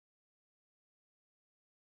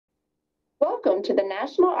Welcome to the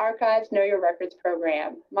National Archives Know Your Records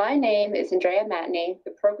program. My name is Andrea Matney,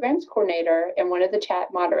 the program's coordinator and one of the chat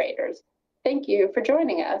moderators. Thank you for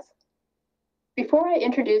joining us. Before I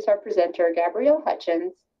introduce our presenter, Gabrielle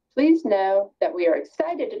Hutchins, please know that we are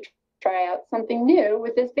excited to try out something new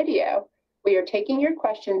with this video. We are taking your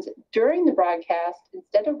questions during the broadcast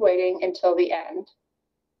instead of waiting until the end.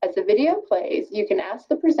 As the video plays, you can ask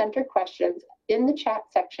the presenter questions in the chat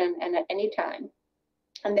section and at any time,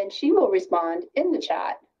 and then she will respond in the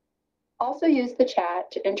chat. Also use the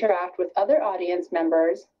chat to interact with other audience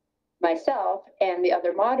members, myself, and the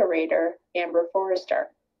other moderator, Amber Forrester.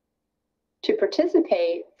 To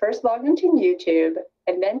participate, first log into YouTube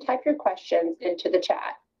and then type your questions into the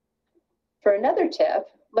chat. For another tip,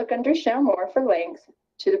 look under Show More for links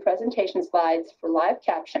to the presentation slides for live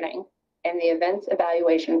captioning and the events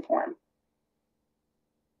evaluation form.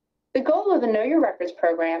 The goal of the Know Your Records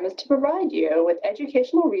program is to provide you with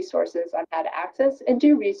educational resources on how to access and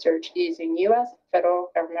do research using U.S. federal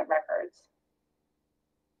government records.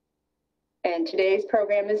 And today's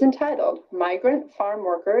program is entitled Migrant Farm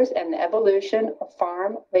Workers and the Evolution of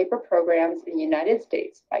Farm Labor Programs in the United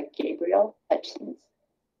States by Gabrielle Hutchins.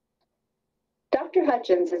 Dr.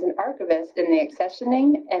 Hutchins is an archivist in the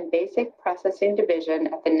Accessioning and Basic Processing Division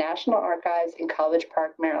at the National Archives in College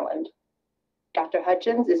Park, Maryland. Dr.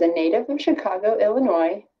 Hutchins is a native of Chicago,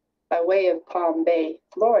 Illinois, by way of Palm Bay,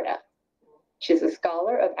 Florida. She's a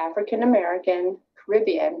scholar of African American,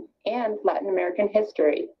 Caribbean, and Latin American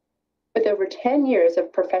history, with over 10 years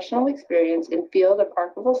of professional experience in field of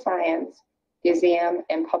archival science, museum,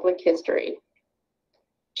 and public history.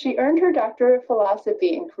 She earned her Doctorate of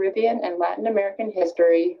Philosophy in Caribbean and Latin American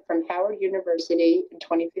history from Howard University in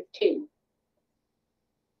 2015.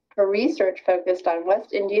 Her research focused on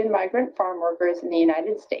West Indian migrant farm workers in the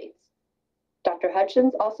United States. Dr.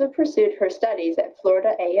 Hutchins also pursued her studies at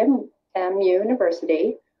Florida A&M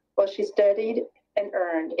University, while she studied and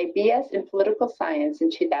earned a BS in Political Science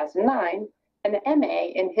in 2009 and an MA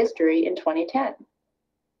in History in 2010.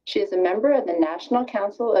 She is a member of the National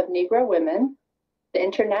Council of Negro Women, the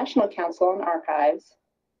International Council on Archives,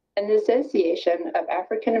 and the Association of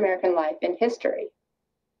African American Life and History.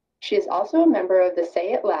 She is also a member of the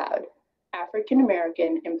Say It Loud African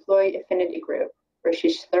American Employee Affinity Group, where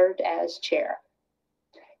she served as chair.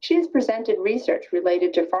 She has presented research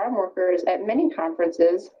related to farm workers at many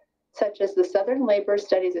conferences, such as the Southern Labor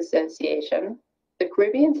Studies Association, the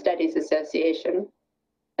Caribbean Studies Association,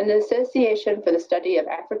 and the Association for the Study of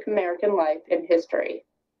African American Life and History.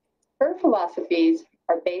 Her philosophies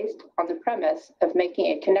are based on the premise of making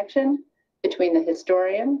a connection between the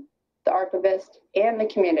historian, the archivist, and the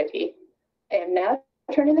community. I am now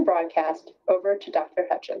turning the broadcast over to Dr.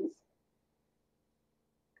 Hutchins.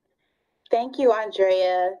 Thank you,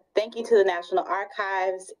 Andrea. Thank you to the National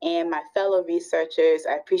Archives and my fellow researchers.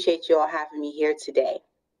 I appreciate you all having me here today.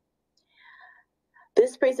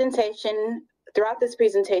 Throughout this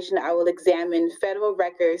presentation, I will examine federal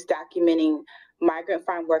records documenting migrant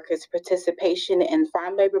farm workers' participation in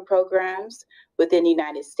farm labor programs within the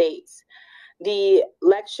United States. The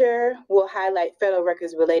lecture will highlight federal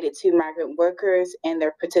records related to migrant workers and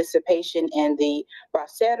their participation in the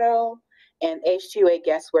Bracero and H-2A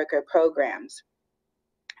guest worker programs.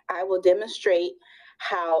 I will demonstrate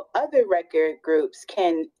how other record groups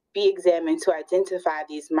can be examined to identify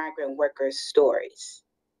these migrant workers' stories.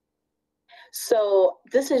 So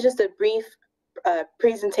this is just a brief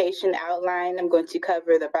presentation outline. I'm going to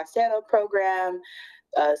cover the Bracero Program,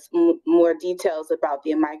 more details about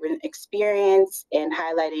the migrant experience, and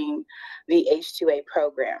highlighting the H-2A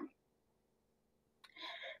program.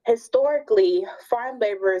 Historically, farm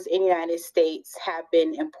laborers in the United States have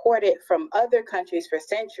been imported from other countries for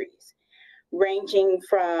centuries, ranging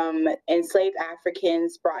from enslaved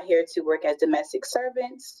Africans brought here to work as domestic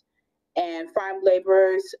servants and farm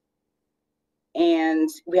laborers, and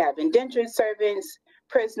we have indentured servants,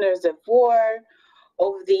 prisoners of war.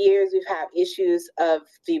 Over the years, we've had issues of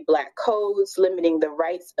the Black codes limiting the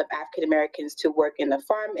rights of African Americans to work in the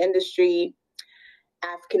farm industry,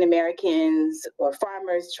 African Americans or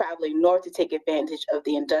farmers traveling north to take advantage of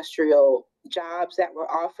the industrial jobs that were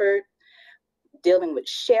offered, dealing with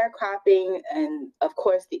sharecropping, and of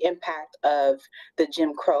course the impact of the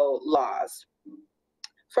Jim Crow laws.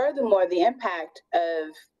 Furthermore, the impact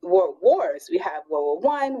of world wars. We have World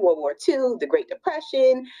War I, World War II, the Great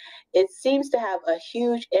Depression. It seems to have a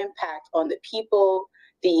huge impact on the people,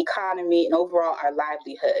 the economy, and overall our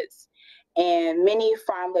livelihoods. And many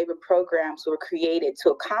farm labor programs were created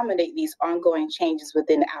to accommodate these ongoing changes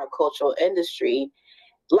within the agricultural industry.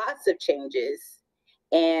 Lots of changes.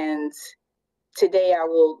 And today I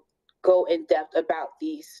will go in depth about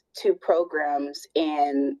these two programs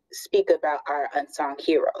and speak about our unsung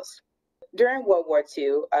heroes. During World War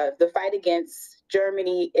II, the fight against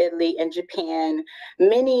Germany, Italy, and Japan,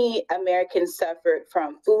 many Americans suffered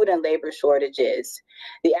from food and labor shortages.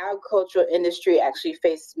 The agricultural industry actually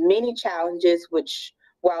faced many challenges, which,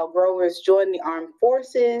 while growers joined the armed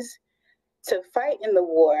forces to fight in the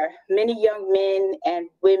war, many young men and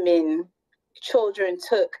women, children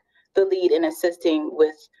took the lead in assisting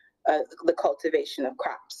with the cultivation of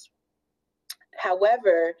crops.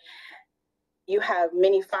 However, you have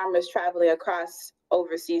many farmers traveling across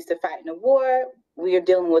overseas to fight in a war. We are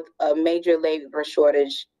dealing with a major labor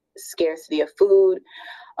shortage, scarcity of food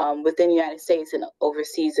within the United States and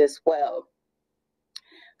overseas as well.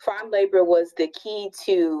 Farm labor was the key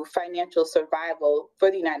to financial survival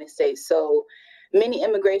for the United States. So many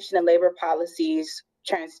immigration and labor policies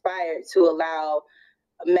transpired to allow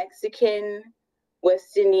Mexican,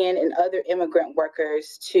 West Indian, and other immigrant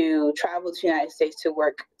workers to travel to the United States to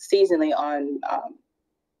work seasonally on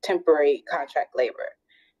temporary contract labor.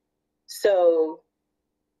 So,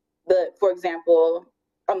 for example,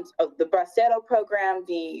 the Bracero Program,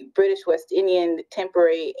 the British West Indian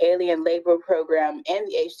Temporary Alien Labor Program, and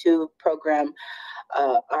the H-2 program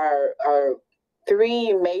are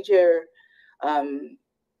three major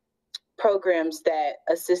programs that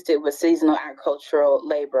assisted with seasonal agricultural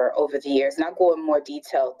labor over the years. And I'll go in more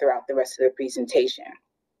detail throughout the rest of the presentation.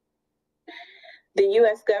 The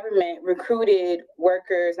U.S. government recruited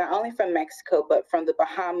workers not only from Mexico, but from the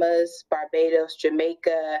Bahamas, Barbados,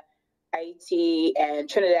 Jamaica, Haiti, and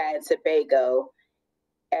Trinidad and Tobago,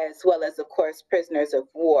 as well as, of course, prisoners of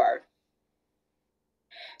war.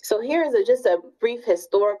 So here is just a brief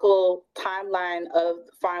historical timeline of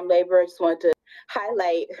farm labor. I just wanted to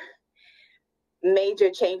highlight major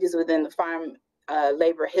changes within the farm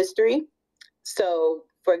labor history. So,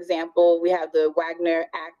 for example, we have the Wagner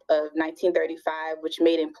Act of 1935, which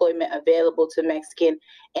made employment available to Mexican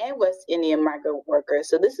and West Indian migrant workers.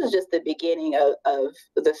 So this is just the beginning of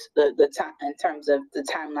the time in terms of the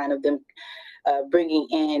timeline of them bringing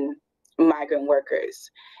in migrant workers.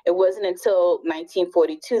 It wasn't until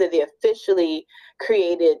 1942 that they officially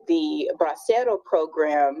created the Bracero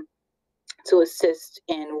Program to assist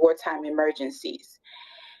in wartime emergencies.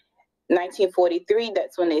 1943,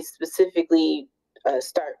 that's when they specifically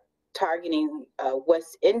start targeting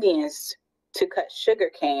West Indians to cut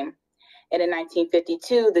sugarcane. And in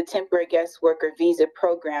 1952, the Temporary Guest Worker Visa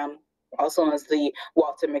Program, also known as the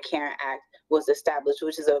Walter McCarran Act, was established,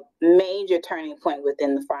 which is a major turning point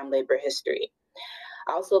within the farm labor history.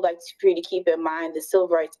 I also like for you to keep in mind the Civil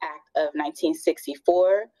Rights Act of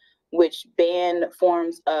 1964, which banned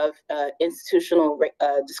forms of institutional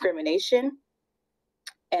discrimination.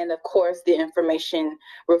 And of course, the Information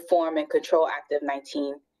Reform and Control Act of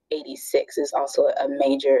 1986 is also a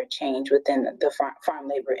major change within the farm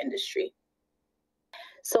labor industry.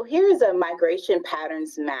 So here is a migration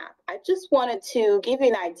patterns map. I just wanted to give you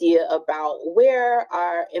an idea about where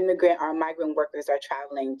our migrant workers are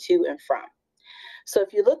traveling to and from. So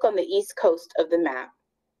if you look on the east coast of the map,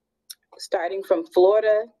 starting from South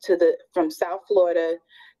Florida to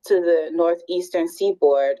the northeastern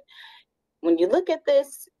seaboard, when you look at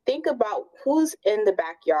this, think about who's in the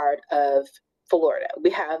backyard of Florida. We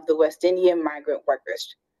have the West Indian migrant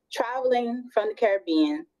workers traveling from the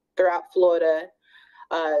Caribbean throughout Florida,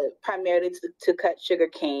 primarily to cut sugar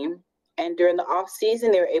cane. And during the off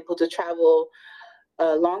season, they were able to travel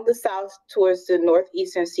along the south towards the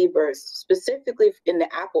northeastern seaboard, specifically in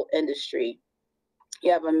the apple industry.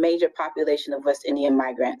 You have a major population of West Indian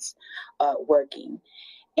migrants working.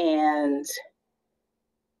 And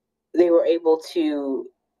they were able to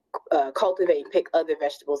cultivate and pick other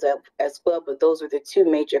vegetables as well, but those were the two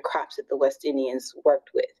major crops that the West Indians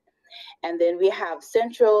worked with. And then we have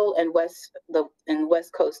central and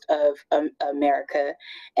west coast of America,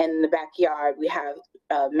 and in the backyard we have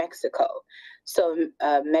Mexico. So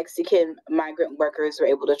Mexican migrant workers were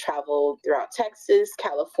able to travel throughout Texas,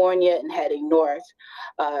 California, and heading north,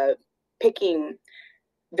 picking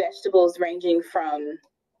vegetables ranging from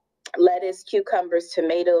lettuce, cucumbers,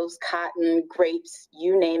 tomatoes, cotton, grapes,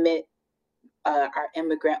 you name it. Our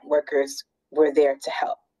immigrant workers were there to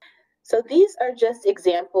help. So these are just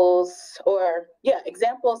examples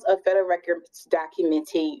of federal records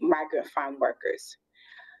documenting migrant farm workers.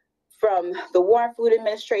 From the War and Food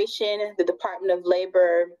Administration, the Department of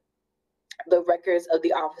Labor, the records of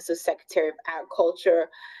the Office of Secretary of Agriculture,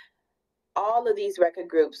 all of these record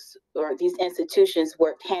groups or these institutions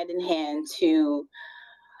worked hand in hand to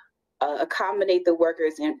accommodate the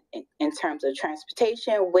workers in terms of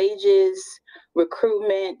transportation, wages,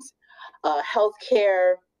 recruitment,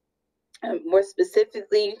 healthcare, More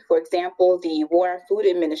specifically, for example, the War and Food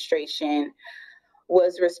Administration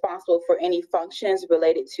was responsible for any functions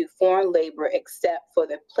related to foreign labor except for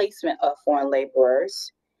the placement of foreign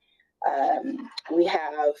laborers.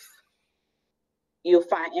 You'll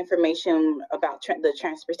find information about the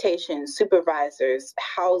transportation, supervisors,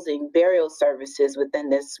 housing, burial services within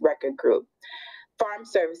this record group. Farm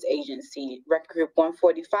Service Agency, Record Group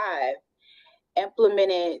 145,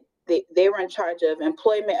 they were in charge of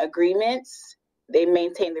employment agreements. They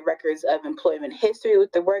maintained the records of employment history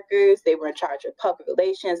with the workers. They were in charge of public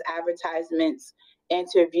relations, advertisements,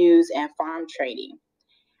 interviews, and farm training.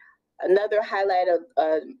 Another highlight of,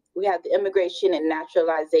 we have the Immigration and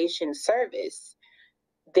Naturalization Service.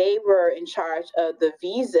 They were in charge of the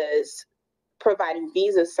visas, providing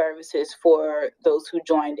visa services for those who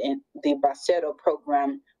joined in the Bracero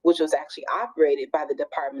Program, which was actually operated by the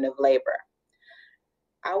Department of Labor.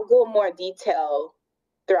 I will go in more detail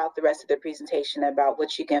throughout the rest of the presentation about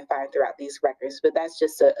what you can find throughout these records, but that's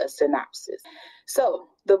just a synopsis. So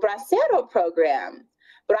the Bracero Program,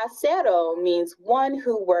 Bracero means one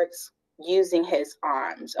who works using his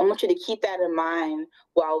arms. I want you to keep that in mind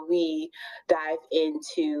while we dive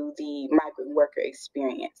into the migrant worker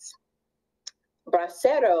experience.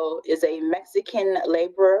 Bracero is a Mexican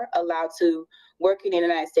laborer allowed to work in the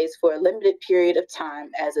United States for a limited period of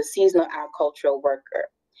time as a seasonal agricultural worker.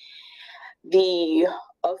 The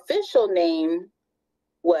official name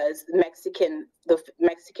was the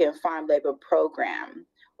Mexican Farm Labor Program,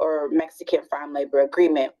 or Mexican Farm Labor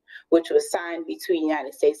Agreement, which was signed between the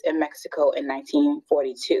United States and Mexico in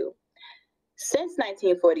 1942. Since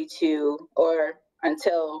 1942, or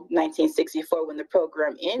until 1964, when the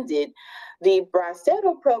program ended, the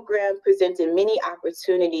Bracero Program presented many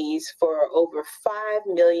opportunities for over 5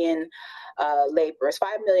 million laborers. 5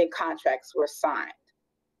 million contracts were signed.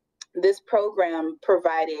 This program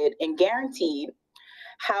provided and guaranteed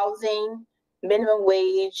housing, minimum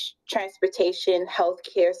wage, transportation,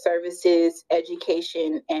 healthcare services,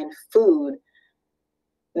 education, and food.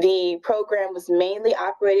 The program was mainly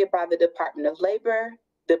operated by the Department of Labor,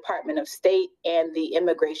 Department of State, and the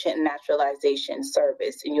Immigration and Naturalization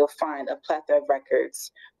Service, and you'll find a plethora of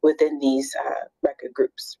records within these record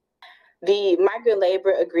groups. The Migrant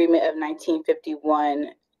Labor Agreement of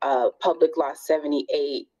 1951, Public Law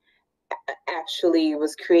 78, actually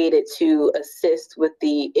was created to assist with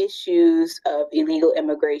the issues of illegal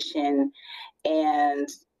immigration and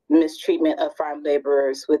mistreatment of farm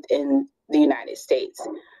laborers within the United States.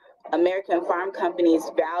 American farm companies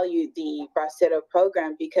valued the Bracero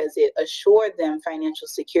Program because it assured them financial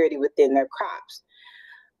security within their crops.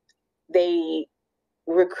 They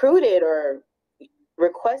recruited or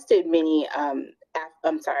requested many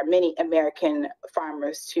American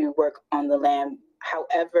farmers to work on the land.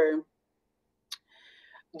 However,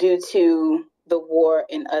 due to the war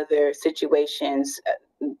and other situations,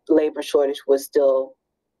 labor shortage was still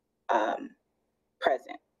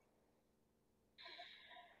present.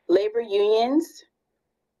 Labor unions,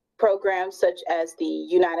 programs such as the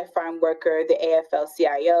United Farm Worker, the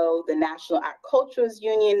AFL-CIO, the National Agriculturals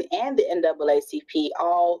Union, and the NAACP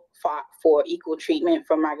all fought for equal treatment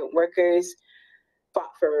for migrant workers,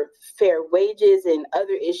 fought for fair wages and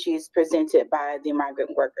other issues presented by the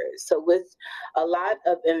migrant workers. So with a lot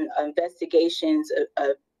of investigations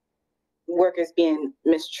of workers being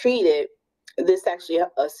mistreated, this actually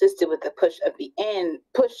assisted with the push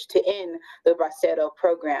to end the Bracero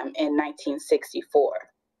Program in 1964.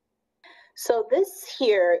 So this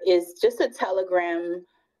here is just a telegram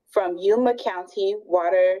from Yuma County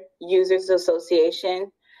Water Users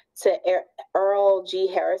Association to Earl G.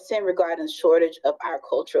 Harrison regarding the shortage of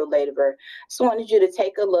agricultural labor. So I wanted you to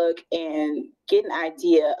take a look and get an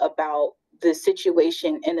idea about the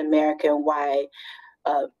situation in America and why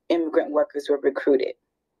immigrant workers were recruited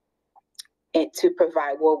and to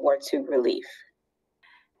provide World War II relief.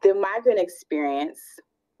 The migrant experience,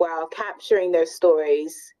 while capturing their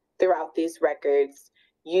stories throughout these records,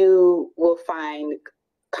 you will find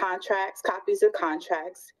contracts, copies of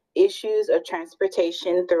contracts, issues of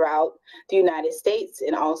transportation throughout the United States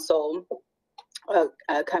and also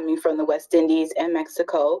coming from the West Indies and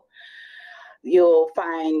Mexico. You'll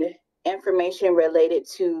find information related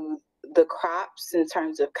to the crops in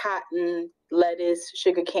terms of cotton, lettuce,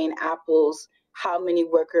 sugarcane, apples, how many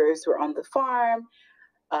workers were on the farm.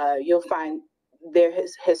 You'll find their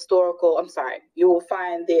you will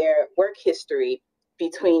find their work history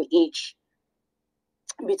between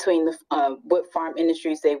what farm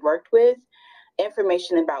industries they worked with,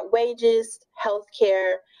 information about wages,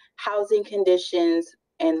 healthcare, housing conditions,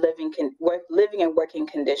 and living and working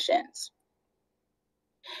conditions.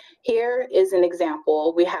 Here is an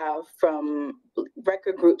example we have from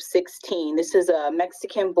record group 16. This is a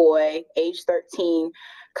Mexican boy, age 13,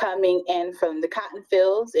 coming in from the cotton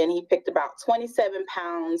fields, and he picked about 27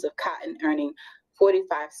 pounds of cotton, earning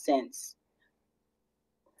 45 cents.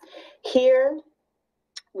 Here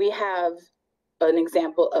we have an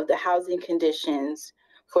example of the housing conditions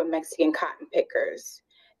for Mexican cotton pickers.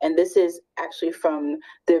 And this is actually from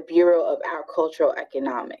the Bureau of Agricultural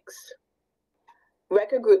Economics.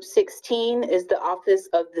 Record group 16 is the Office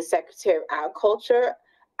of the Secretary of Agriculture.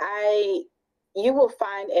 You will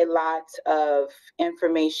find a lot of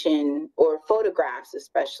information or photographs,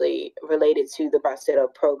 especially related to the Bracero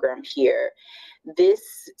program here. This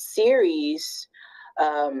series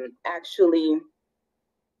actually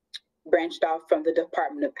branched off from the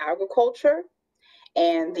Department of Agriculture,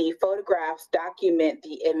 and the photographs document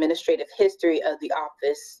the administrative history of the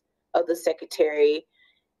Office of the Secretary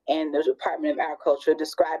and the Department of Agriculture,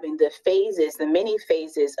 describing the phases, the many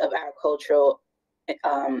phases of agriculture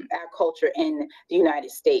in the United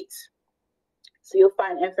States. So you'll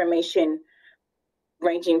find information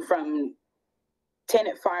ranging from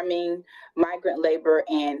tenant farming, migrant labor,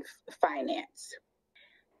 and finance.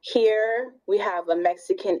 Here we have a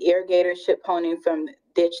Mexican irrigator ship honing from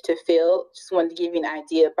ditch to field. Just wanted to give you an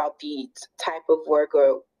idea about the type of work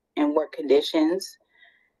and work conditions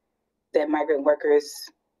that migrant workers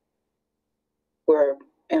were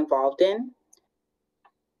involved in.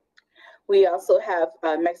 We also have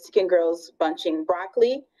Mexican girls bunching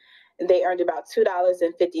broccoli. They earned about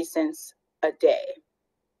 $2.50 a day.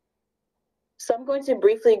 So I'm going to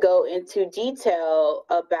briefly go into detail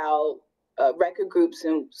about record groups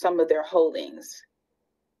and some of their holdings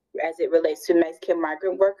as it relates to Mexican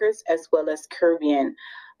migrant workers as well as Caribbean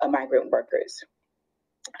migrant workers.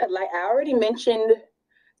 I already mentioned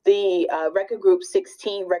the record group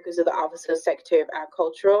 16, records of the Office of Secretary of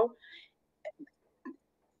Agriculture.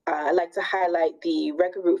 I'd like to highlight the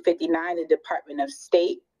record group 59, the Department of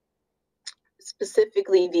State,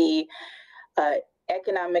 specifically the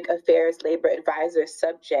Economic Affairs Labor Advisor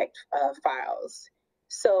subject files.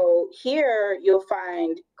 So here you'll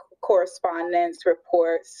find correspondence,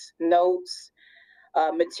 reports, notes,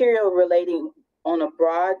 material relating on a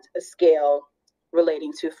broad scale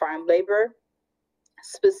relating to farm labor.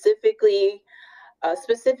 Specifically,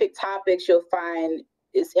 specific topics you'll find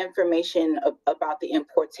is information about the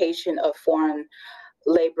importation of foreign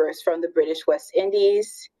laborers from the British West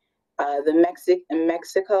Indies,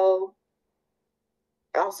 Mexico,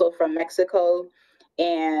 also from Mexico,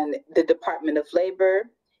 and the Department of Labor.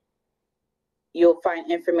 You'll find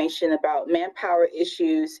information about manpower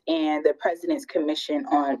issues and the President's Commission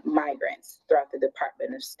on Migrants throughout the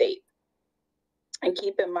Department of State. And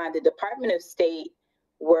keep in mind, the Department of State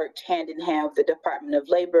worked hand in hand with the Department of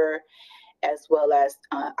Labor as well as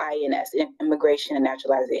INS, Immigration and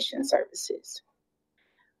Naturalization Services.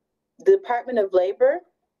 The Department of Labor,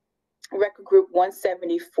 Record Group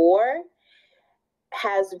 174,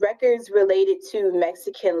 has records related to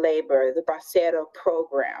Mexican labor, the Bracero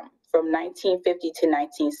Program, from 1950 to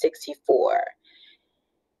 1964.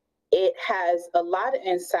 It has a lot of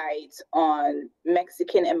insights on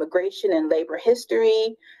Mexican immigration and labor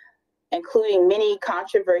history, including many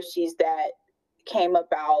controversies that came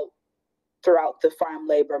about throughout the farm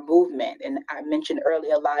labor movement. And I mentioned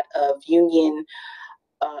earlier, a lot of union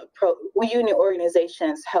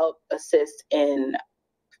organizations help assist in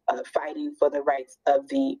fighting for the rights of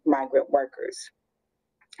the migrant workers.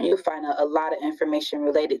 You'll find a lot of information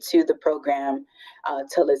related to the program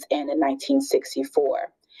till its end in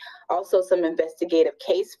 1964. Also, some investigative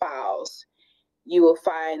case files. You will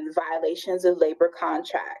find violations of labor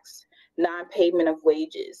contracts, non-payment of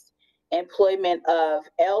wages, employment of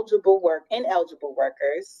ineligible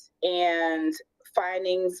workers, and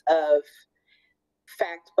findings of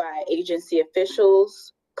fact by agency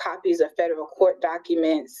officials, copies of federal court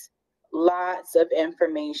documents, lots of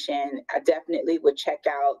information. I definitely would check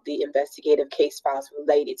out the investigative case files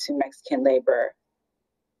related to Mexican labor.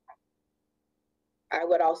 I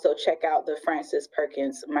would also check out the Francis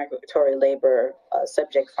Perkins migratory labor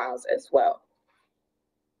subject files as well.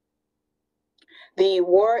 The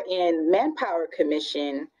War and Manpower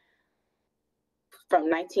Commission from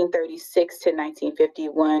 1936 to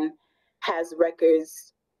 1951 has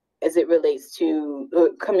records as it relates to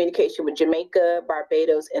communication with Jamaica,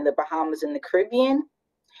 Barbados, and the Bahamas in the Caribbean,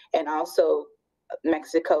 and also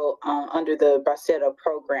Mexico under the Bracero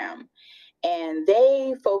Program. And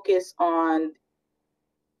they focus on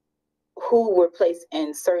who were placed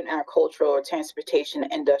in certain agricultural or transportation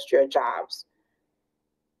industrial jobs.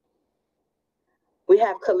 We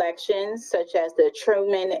have collections such as the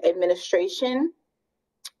Truman Administration,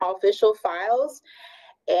 official files.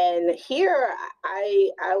 And here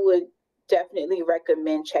I would definitely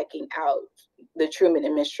recommend checking out the Truman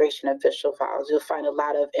administration official files. You'll find a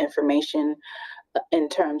lot of information in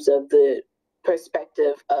terms of the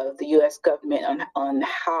perspective of the U.S. government on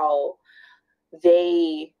how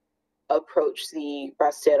they approach the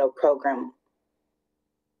Bracero Program.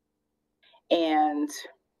 And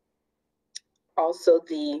also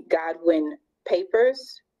the Goodwin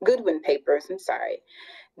papers, I'm sorry.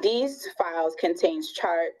 These files contains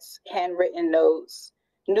charts, handwritten notes,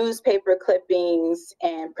 newspaper clippings,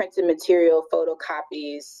 and printed material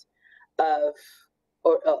photocopies of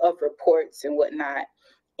reports and whatnot.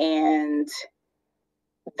 And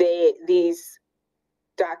these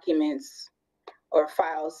documents or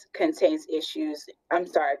files contains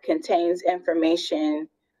information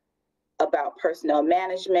about personnel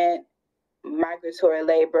management, migratory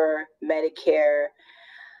labor, Medicare,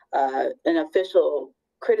 and official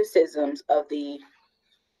criticisms of the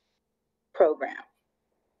program.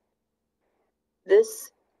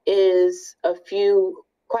 This is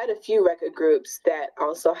quite a few record groups that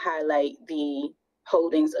also highlight the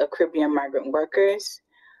holdings of Caribbean migrant workers.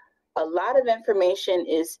 A lot of information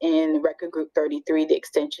is in Record Group 33, the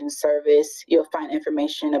Extension Service. You'll find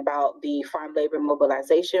information about the Farm Labor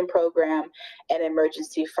Mobilization Program and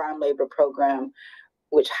Emergency Farm Labor Program,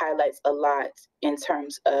 which highlights a lot in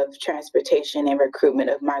terms of transportation and recruitment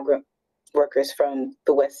of migrant workers from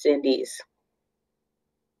the West Indies.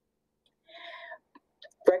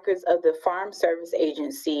 Records of the Farm Service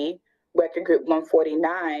Agency, Record Group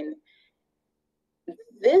 149,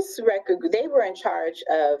 they were in charge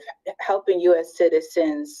of helping U.S.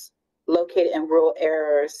 citizens located in rural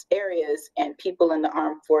areas and people in the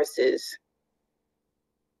armed forces.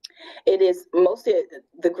 It is mostly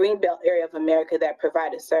the Greenbelt area of America that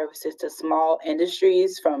provided services to small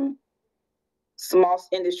industries and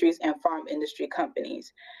farm industry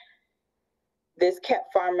companies. They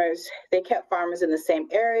kept farmers in the same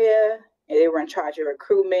area, and they were in charge of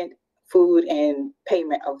recruitment, food, and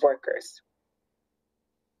payment of workers.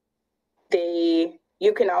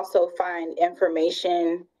 You can also find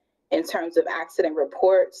information in terms of accident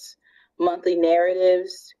reports, monthly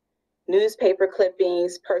narratives, newspaper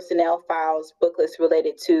clippings, personnel files, booklets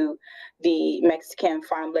related to the Mexican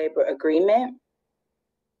Farm Labor Agreement,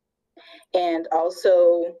 and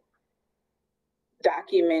also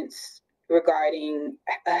documents regarding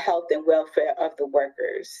health and welfare of the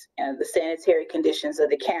workers and the sanitary conditions of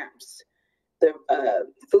the camps, the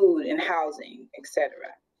food and housing, etc.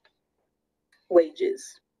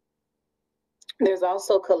 Wages. There's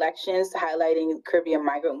also collections highlighting Caribbean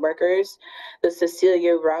migrant workers. The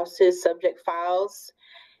Cecilia Rouse's subject files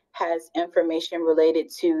has information related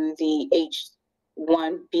to the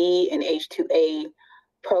H-1B and H-2A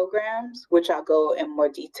programs, which I'll go in more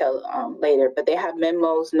detail later, but they have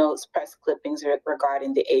memos, notes, press clippings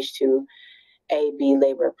regarding the H-2AB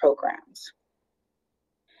labor programs.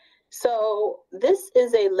 So this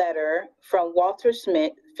is a letter from Walter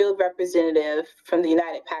Smith, field representative from the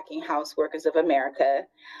United Packing House Workers of America.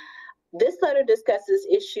 This letter discusses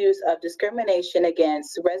issues of discrimination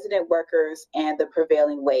against resident workers and the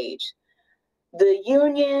prevailing wage. The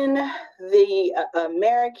union, the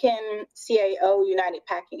American CAO, United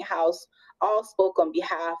Packing House, all spoke on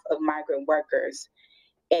behalf of migrant workers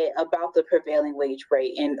about the prevailing wage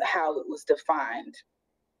rate and how it was defined,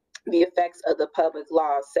 the effects of the Public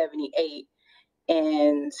Law 78,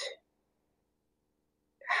 and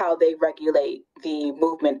how they regulate the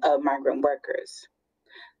movement of migrant workers.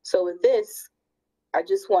 So with this, I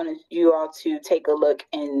just wanted you all to take a look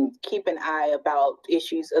and keep an eye about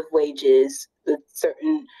issues of wages, the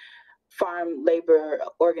certain farm labor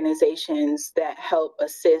organizations that help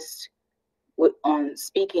assist on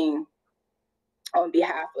speaking on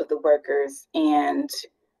behalf of the workers, and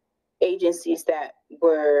agencies that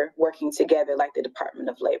were working together like the Department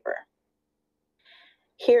of Labor.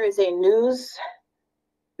 Here is a news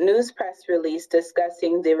press release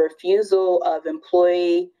discussing the refusal of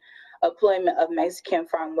employment of Mexican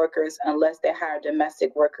farm workers unless they hire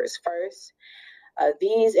domestic workers first.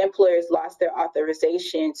 These employers lost their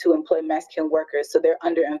authorization to employ Mexican workers, so they're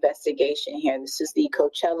under investigation here. This is the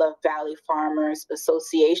Coachella Valley Farmers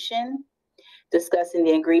Association discussing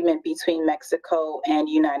the agreement between Mexico and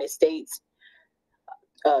United States.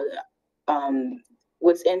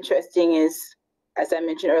 What's interesting is, as I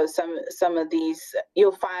mentioned earlier, some of these,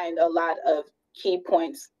 you'll find a lot of key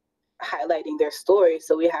points highlighting their story.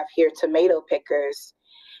 So we have here tomato pickers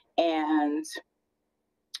and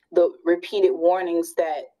the repeated warnings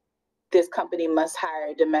that this company must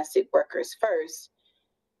hire domestic workers first,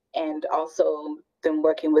 and also them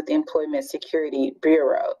working with the Employment Security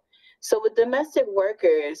Bureau. So with domestic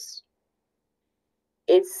workers,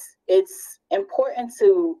 it's important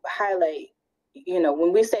to highlight,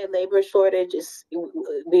 when we say labor shortage,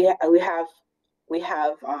 we have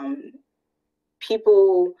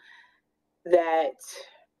people that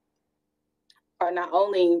are not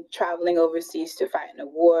only traveling overseas to fight in a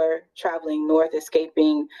war, traveling north,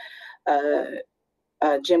 escaping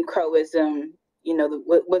Jim Crowism,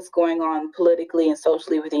 what's going on politically and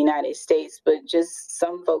socially with the United States, but just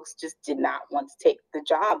some folks just did not want to take the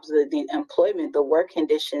jobs, the employment, the work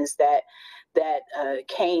conditions that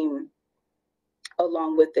came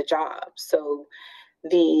along with the job. So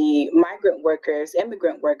the migrant workers,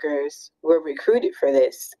 immigrant workers were recruited for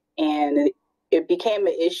this, and it became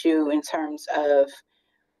an issue in terms of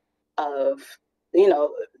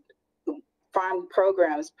farm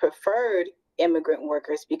programs preferred immigrant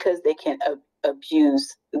workers because they can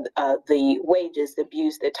abuse the wages,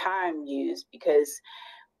 abuse the time used, because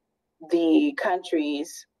the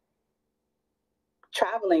countries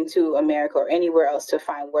traveling to America or anywhere else to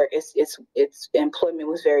find work, its employment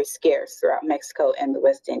was very scarce throughout Mexico and the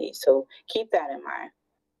West Indies. So keep that in mind.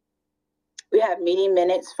 We have meeting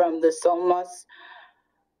minutes from the Somos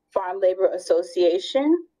Farm Labor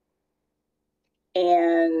Association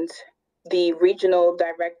and the Regional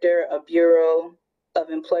Director of Bureau of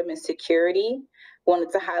Employment Security.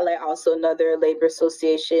 Wanted to highlight also another labor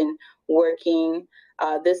association working.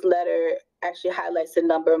 This letter actually highlights the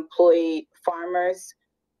number of employed farmers,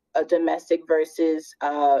 domestic versus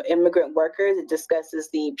immigrant workers. It discusses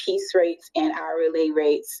the piece rates and hourly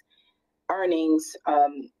rates, earnings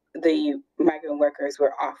the migrant workers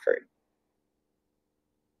were offered.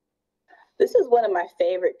 This is one of my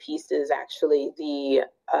favorite pieces, actually, the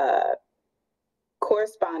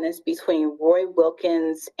correspondence between Roy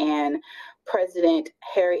Wilkins and President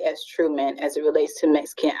Harry S. Truman as it relates to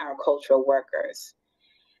Mexican agricultural workers.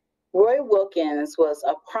 Roy Wilkins was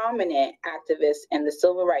a prominent activist in the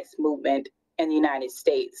civil rights movement in the United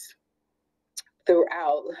States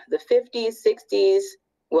throughout the 50s, 60s,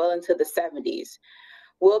 well into the 70s.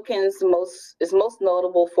 Wilkins is most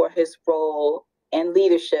notable for his role and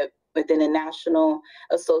leadership within the National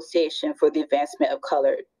Association for the Advancement of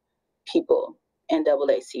Colored People,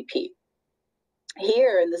 NAACP.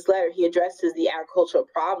 Here in this letter, he addresses the agricultural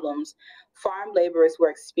problems farm laborers were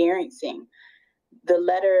experiencing. The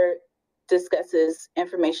letter discusses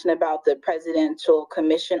information about the Presidential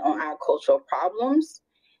Commission on Agricultural Problems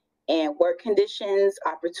and work conditions,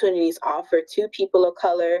 opportunities offered to people of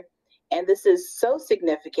color. And this is so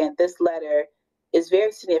significant. This letter is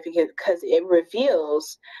very significant because it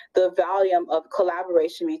reveals the volume of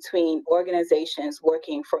collaboration between organizations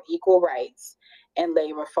working for equal rights and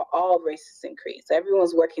labor for all races and creeds.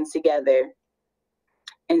 Everyone's working together.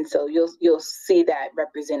 And so you'll see that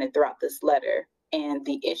represented throughout this letter and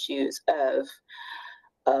the issues of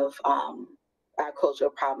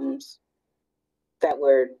agricultural problems that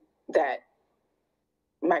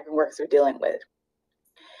migrant workers are dealing with.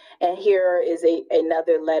 And here is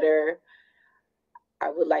another letter I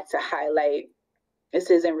would like to highlight.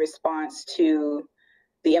 This is in response to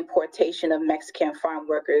the importation of Mexican farm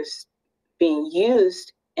workers being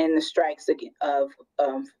used in the strikes of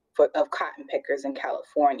cotton pickers in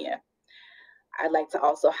California. I'd like to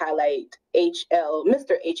also highlight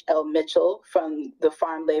Mr. H.L. Mitchell from the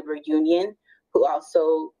Farm Labor Union, who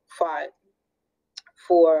also fought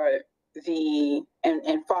for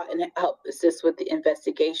and fought and helped assist with the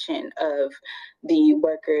investigation of the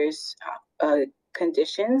workers'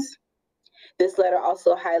 conditions. This letter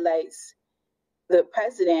also highlights the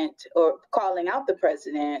president, or calling out the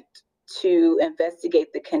president, to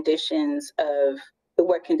investigate the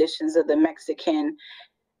work conditions of the Mexican,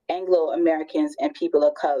 Anglo-Americans, and people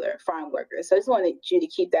of color farm workers. So I just wanted you to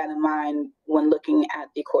keep that in mind when looking at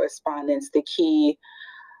the correspondence, the key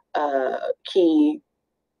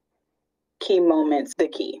moments, the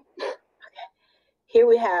key. Here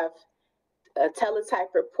we have a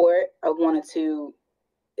teletype report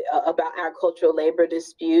about agricultural labor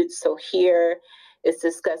disputes. So here it's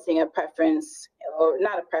discussing a preference, or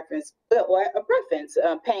not a preference, but a preference,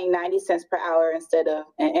 paying 90 cents per hour instead of,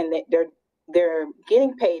 and they're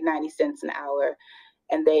getting paid 90 cents an hour,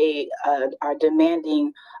 and they are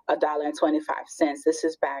demanding $1.25. This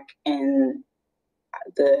is back in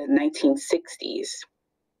the 1960s.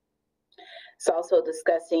 It's also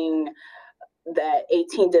discussing that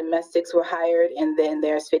 18 domestics were hired, and then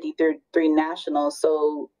there's 53 nationals.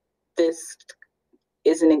 So this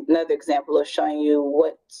is another example of showing you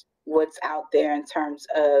what's out there in terms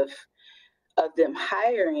of them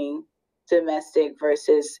hiring domestic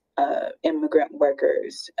versus immigrant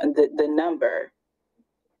workers, and the number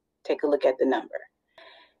take a look at the number.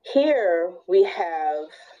 Here we have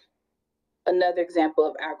another example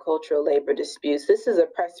of agricultural labor disputes. This is a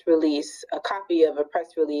press release, a copy of a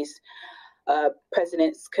press release,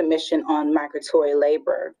 President's Commission on Migratory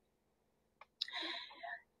Labor.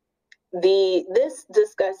 This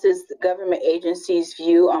discusses the government agencies'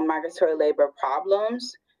 view on migratory labor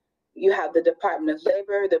problems. You have the Department of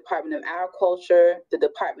Labor, the Department of Agriculture, the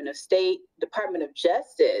Department of State, Department of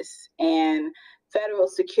Justice, and federal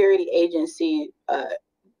security agency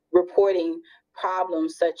reporting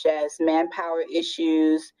problems such as manpower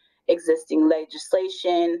issues, existing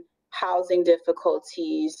legislation, housing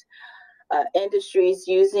difficulties, industries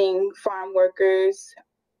using farm workers,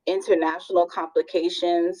 international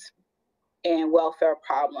complications, and welfare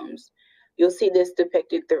problems. You'll see this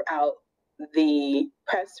depicted throughout the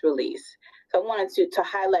press release. So I wanted to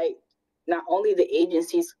highlight not only the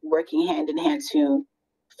agencies working hand in hand to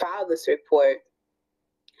file this report,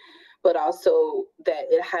 but also that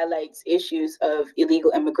it highlights issues of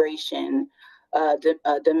illegal immigration,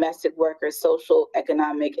 domestic workers, social,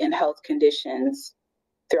 economic, and health conditions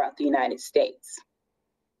throughout the United States.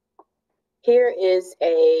 Here is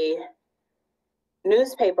a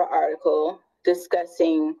newspaper article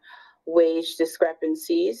discussing wage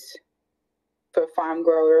discrepancies for farm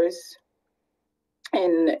growers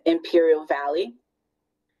in Imperial Valley.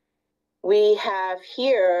 We have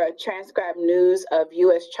here transcribed news of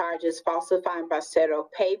U.S. charges falsifying Bracero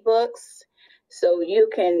pay books. So you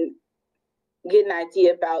can get an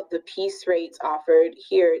idea about the piece rates offered.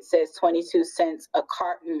 Here it says 22 cents a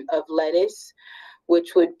carton of lettuce,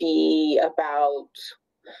 which would be about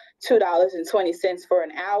 $2.20 for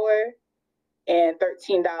an hour and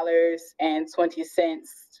 $13.20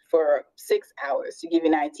 for 6 hours, to give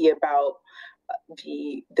you an idea about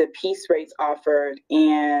the piece rates offered.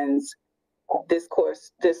 And this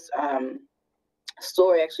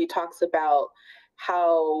story actually talks about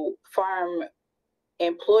how farm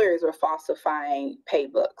employers were falsifying pay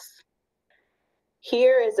books.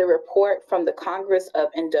 Here is a report from the Congress of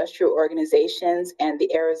Industrial Organizations and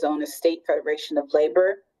the Arizona State Federation of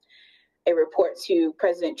Labor, a report to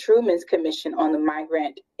President Truman's Commission on the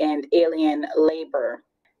Migrant and Alien Labor.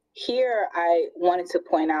 Here I wanted to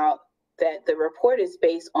point out that the report is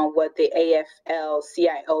based on what the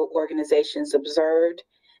AFL-CIO organizations observed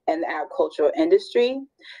in the agricultural industry.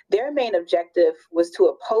 Their main objective was to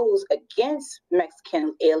oppose against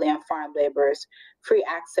Mexican alien farm laborers free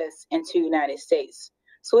access into the United States.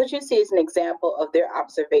 So what you see is an example of their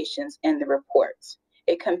observations in the reports.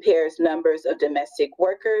 It compares numbers of domestic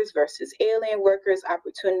workers versus alien workers'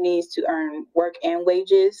 opportunities to earn work and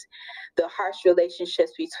wages, the harsh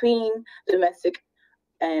relationships between domestic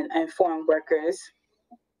and foreign workers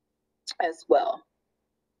as well.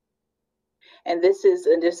 And this is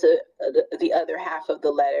the other half of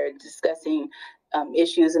the letter, discussing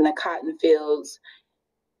issues in the cotton fields,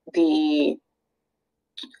 the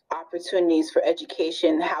opportunities for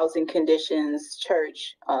education, housing conditions,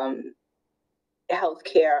 church,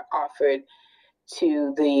 healthcare offered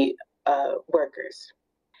to the workers.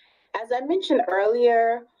 As I mentioned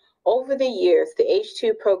earlier, over the years, the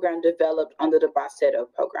H2 program developed under the Bracero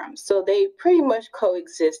program. So they pretty much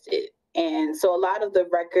coexisted. And so a lot of the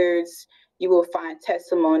records, you will find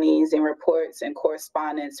testimonies and reports and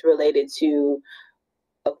correspondence related to,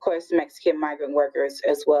 of course, Mexican migrant workers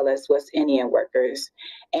as well as West Indian workers.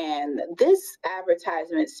 And this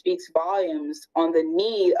advertisement speaks volumes on the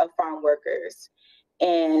need of farm workers,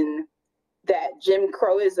 and that Jim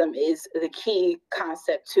Crowism is the key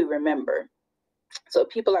concept to remember. So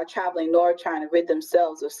people are traveling north trying to rid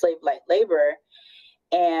themselves of slave-like labor,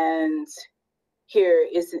 and here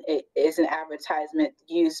is an advertisement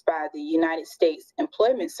used by the United States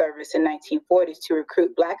Employment Service in 1940s to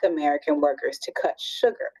recruit Black American workers to cut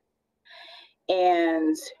sugar.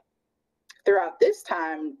 And throughout this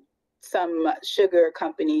time, some sugar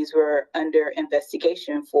companies were under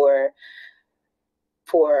investigation for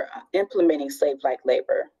implementing slave-like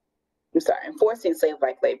labor. Enforcing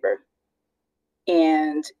slave-like labor.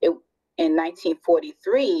 And in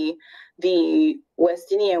 1943, the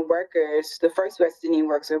West Indian workers, the first West Indian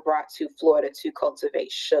workers, were brought to Florida to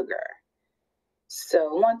cultivate sugar. So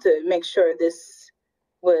I want to make sure this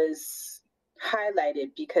was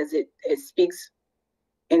highlighted because it speaks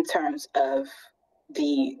in terms of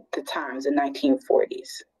the times in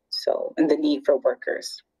 1940s. So, and the need for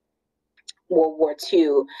workers. World War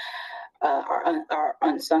II, our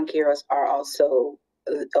unsung heroes are also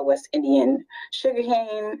the West Indian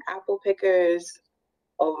sugarcane, apple pickers,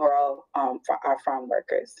 overall for our farm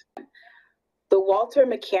workers. The Walter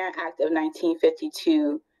McCarran Act of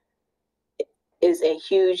 1952 is a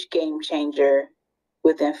huge game changer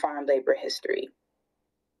within farm labor history.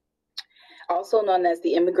 Also known as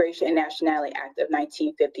the Immigration and Nationality Act of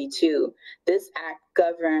 1952, this act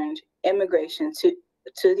governed immigration to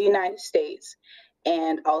the United States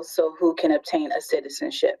and also who can obtain a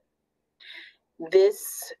citizenship.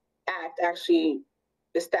 This act actually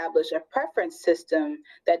established a preference system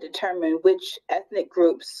that determined which ethnic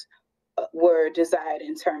groups were desired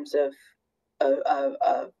in terms of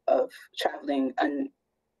traveling and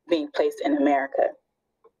being placed in America.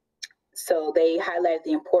 So they highlighted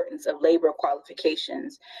the importance of labor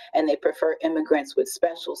qualifications, and they prefer immigrants with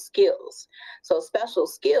special skills. So special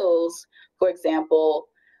skills, for example,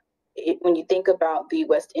 when you think about the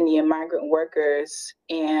West Indian migrant workers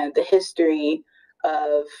and the history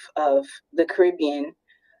of the Caribbean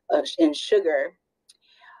in sugar,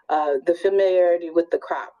 the familiarity with the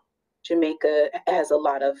crop. Jamaica has a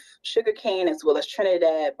lot of sugarcane, as well as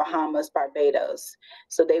Trinidad, Bahamas, Barbados.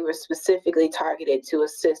 So they were specifically targeted to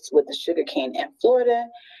assist with the sugarcane in Florida,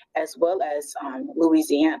 as well as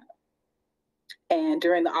Louisiana. And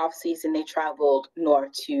during the off season, they traveled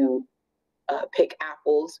north to pick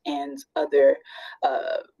apples and other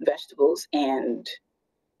vegetables and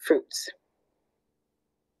fruits.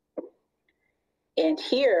 And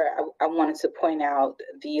here, I wanted to point out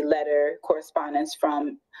the letter correspondence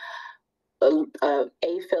from A.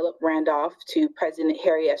 Philip Randolph to President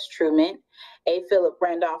Harry S. Truman. A. Philip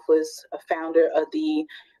Randolph was a founder of the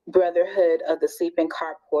Brotherhood of the Sleeping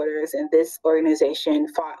Car Porters, and this organization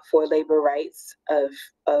fought for labor rights of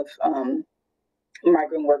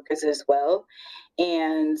migrant workers as well.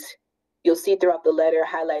 And you'll see throughout the letter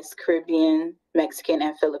highlights Caribbean, Mexican,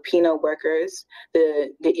 and Filipino workers,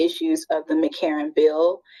 the issues of the McCarran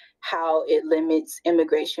Bill, how it limits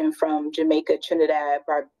immigration from Jamaica, Trinidad,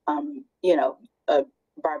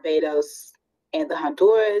 Barbados, and the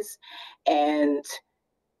Honduras. And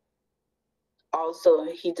also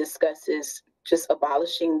he discusses just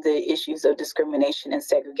abolishing the issues of discrimination and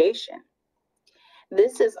segregation.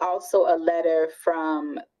 This is also a letter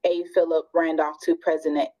from A. Philip Randolph to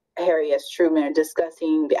President Harry S. Truman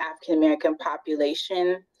discussing the African American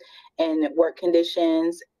population and work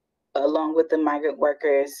conditions, along with the migrant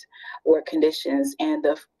workers' work conditions, and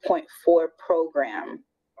the 4 program.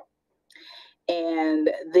 And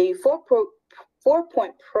the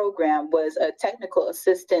 4-point program was a technical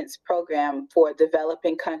assistance program for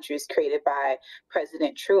developing countries created by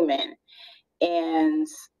President Truman. And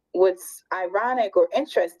what's ironic or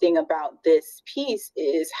interesting about this piece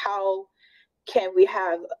is how can we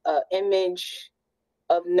have an image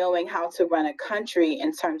of knowing how to run a country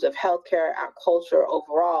in terms of healthcare, our culture,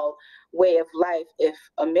 overall way of life, if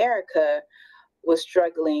America was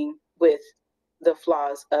struggling with the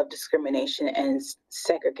flaws of discrimination and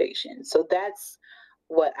segregation. So that's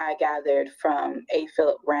what I gathered from A.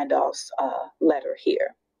 Philip Randolph's letter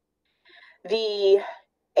here. The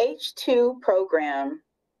H-2 program,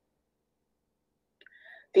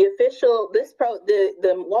 the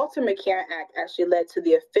Walter McCarran Act actually led to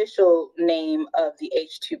the official name of the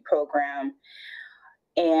H-2 program.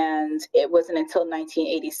 And it wasn't until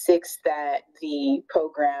 1986 that the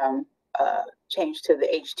program changed to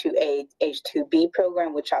the H-2A, H-2B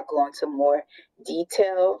program, which I'll go into more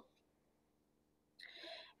detail.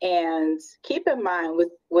 And keep in mind,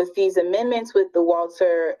 with these amendments with the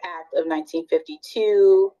Walter Act of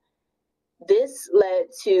 1952, this led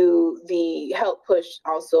to help push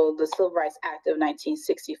also the Civil Rights Act of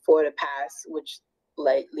 1964 to pass, which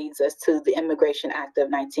leads us to the Immigration Act of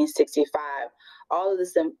 1965. All of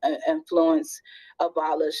this influence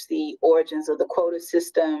abolished the origins of the quota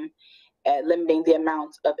system, limiting the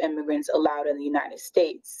amount of immigrants allowed in the United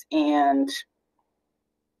States. And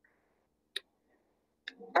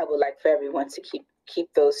I would like for everyone to keep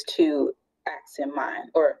those 2 acts in mind,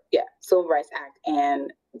 Civil Rights Act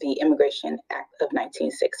and the Immigration Act of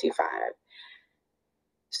 1965.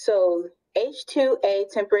 So H-2A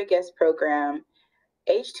temporary guest program,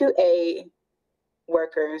 H-2A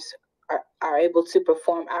workers are able to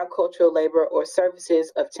perform agricultural labor or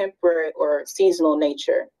services of temporary or seasonal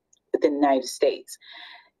nature within the United States.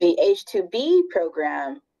 The H-2B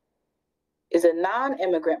program is a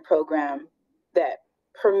non-immigrant program that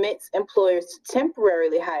permits employers to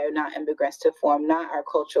temporarily hire non-immigrants to perform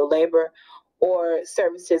non-agricultural labor or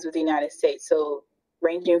services with the United States. So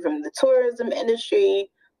ranging from the tourism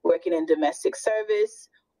industry, working in domestic service,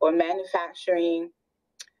 or manufacturing,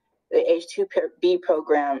 the H-2B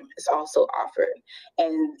program is also offered.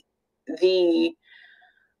 And the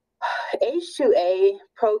H-2A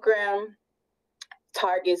program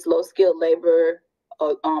targets low-skilled labor,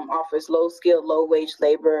 offers low-skilled, low-wage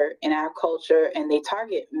labor in agriculture, and they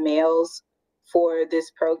target males for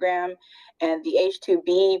this program, and the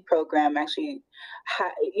H-2B program actually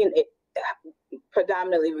it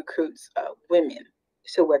predominantly recruits women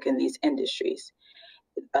to work in these industries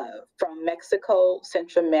from Mexico,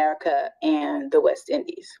 Central America, and the West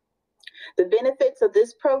Indies. The benefits of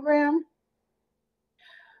this program: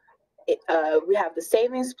 we have the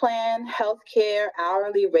savings plan, healthcare,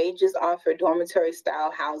 hourly wages offered, dormitory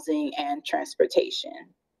style housing, and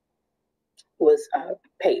transportation was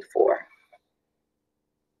paid for.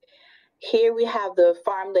 Here we have the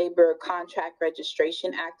Farm Labor Contract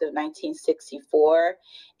Registration Act of 1964,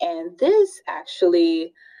 and this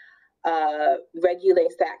actually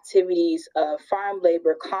regulates the activities of farm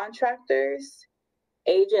labor contractors,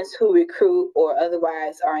 agents who recruit or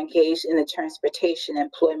otherwise are engaged in the transportation,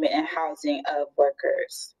 employment, and housing of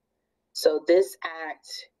workers. So this act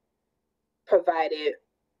provided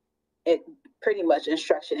pretty much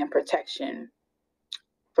instruction and protection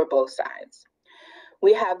for both sides.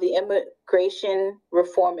 We have the Immigration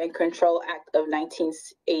Reform and Control Act of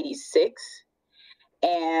 1986.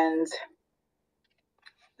 And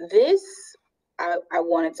this I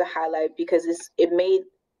wanted to highlight because it made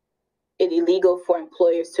it illegal for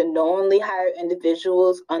employers to knowingly hire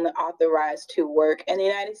individuals unauthorized to work in the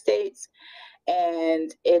United States.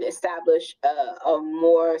 And it established a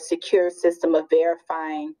more secure system of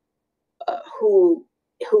verifying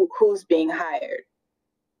who's being hired.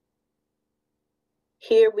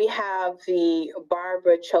 Here we have the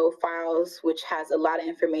Barbara Cho files, which has a lot of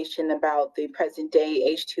information about the present day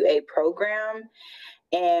H-2A program.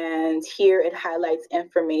 And here it highlights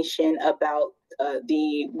information about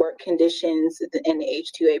the work conditions in the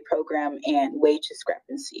H-2A program and wage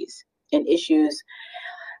discrepancies and issues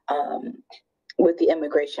with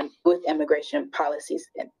immigration policies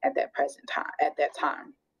at that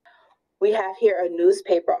time. We have here a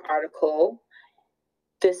newspaper article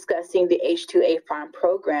discussing the H-2A farm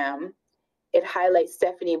program. It highlights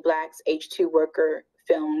Stephanie Black's H-2 worker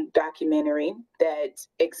film documentary that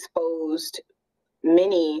exposed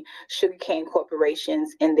many sugarcane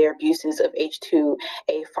corporations and their abuses of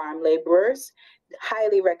H-2A farm laborers.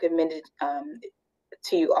 Highly recommended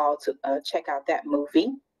to you all to check out that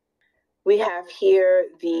movie. We have here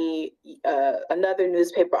another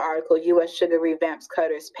newspaper article, U.S. Sugar Revamps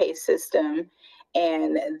Cutters Pay System,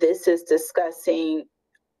 and this is discussing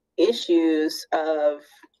issues of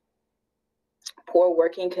poor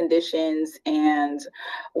working conditions and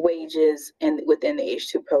wages within the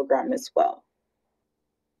H-2 program as well.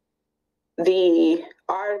 The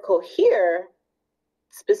article here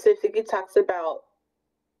specifically talks about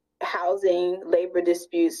housing, labor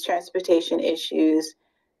disputes, transportation issues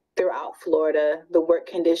throughout Florida, the work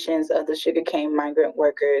conditions of the sugarcane migrant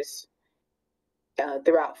workers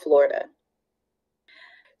throughout Florida.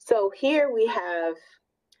 So here we have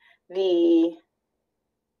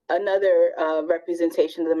another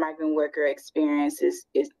representation of the migrant worker experience is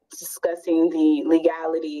discussing the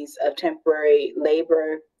legalities of temporary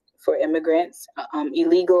labor for immigrants,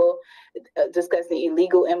 discussing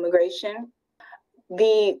illegal immigration.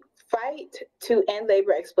 The fight to end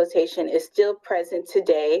labor exploitation is still present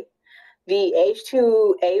today. The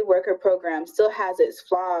H-2A worker program still has its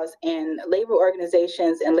flaws, and labor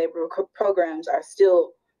organizations and labor programs are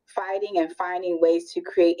still fighting and finding ways to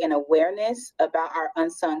create an awareness about our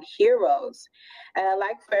unsung heroes. And I'd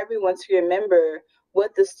like for everyone to remember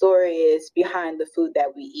what the story is behind the food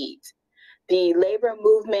that we eat. The labor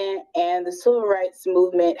movement and the civil rights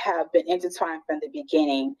movement have been intertwined from the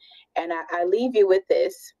beginning. And I leave you with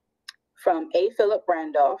this from A. Philip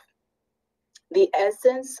Randolph. The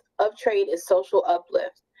essence of trade is social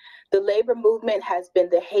uplift. The labor movement has been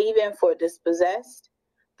the haven for dispossessed,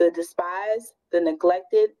 the despised, the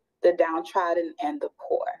neglected, the downtrodden, and the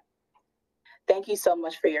poor. Thank you so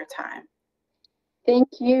much for your time.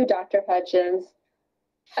 Thank you, Dr. Hutchins.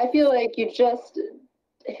 I feel like you just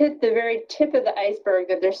hit the very tip of the iceberg,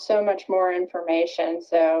 that there's so much more information.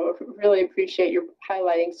 So really appreciate your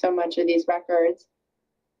highlighting so much of these records.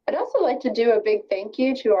 I'd also like to do a big thank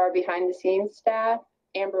you to our behind the scenes staff,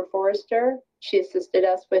 Amber Forrester. She assisted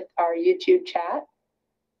us with our YouTube chat.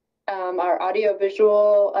 Our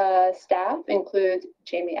audiovisual staff includes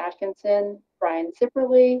Jamie Atkinson, Brian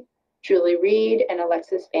Sipperly, Julie Reed, and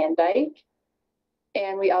Alexis Van Dyke.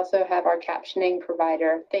 And we also have our captioning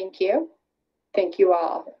provider. Thank you. Thank you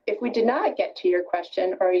all. If we did not get to your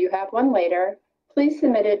question or you have one later, please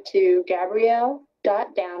submit it to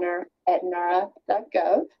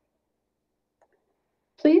gabrielle.downer@nara.gov.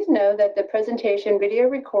 Please know that the presentation video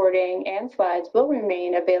recording and slides will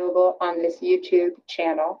remain available on this YouTube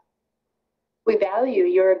channel. We value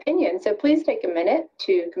your opinion, so please take a minute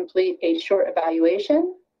to complete a short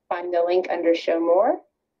evaluation Find the link under Show More.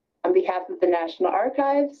 On behalf of the National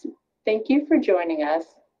Archives, thank you for joining us.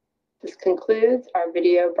 This concludes our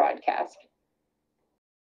video broadcast.